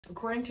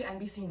According to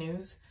NBC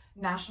News,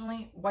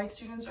 nationally, white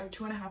students are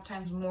 2.5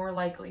 times more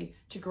likely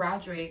to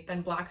graduate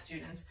than Black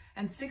students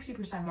and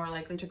 60% more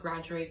likely to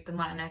graduate than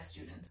Latinx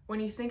students. When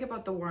you think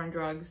about the war on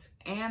drugs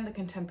and the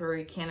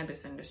contemporary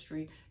cannabis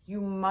industry, you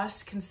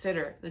must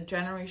consider the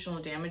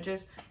generational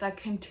damages that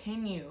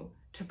continue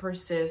to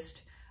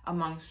persist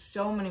among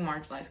so many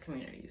marginalized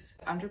communities.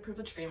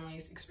 Underprivileged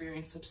families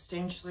experience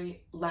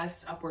substantially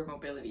less upward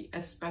mobility,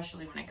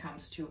 especially when it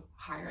comes to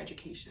higher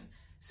education,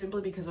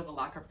 simply because of a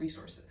lack of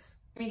resources.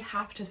 We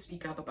have to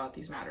speak up about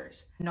these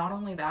matters. Not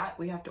only that,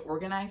 we have to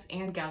organize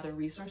and gather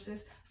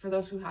resources for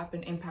those who have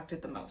been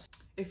impacted the most.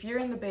 If you're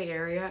in the Bay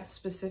Area,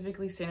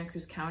 specifically Santa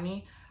Cruz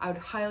County, I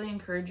would highly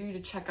encourage you to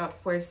check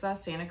out Fuerza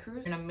Santa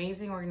Cruz, an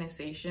amazing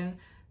organization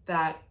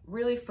that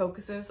really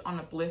focuses on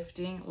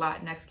uplifting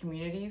Latinx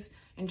communities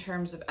in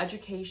terms of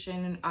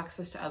education and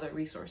access to other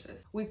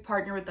resources. We've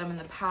partnered with them in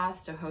the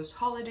past to host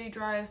holiday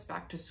drives,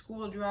 back to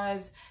school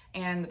drives,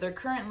 and they're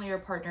currently our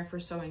partner for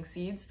Sowing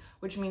Seeds,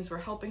 which means we're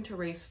helping to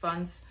raise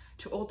funds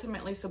to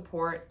ultimately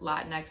support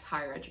Latinx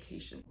higher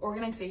education.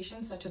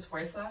 Organizations such as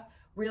Fuerza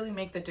really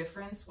make the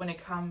difference when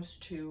it comes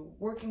to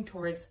working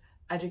towards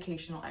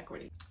educational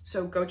equity.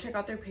 So go check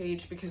out their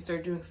page because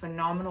they're doing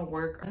phenomenal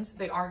work.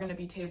 They are going to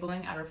be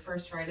tabling at our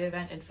First Friday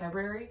event in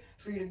February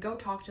for you to go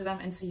talk to them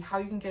and see how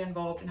you can get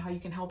involved and how you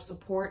can help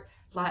support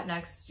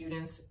Latinx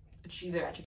students achieve their education.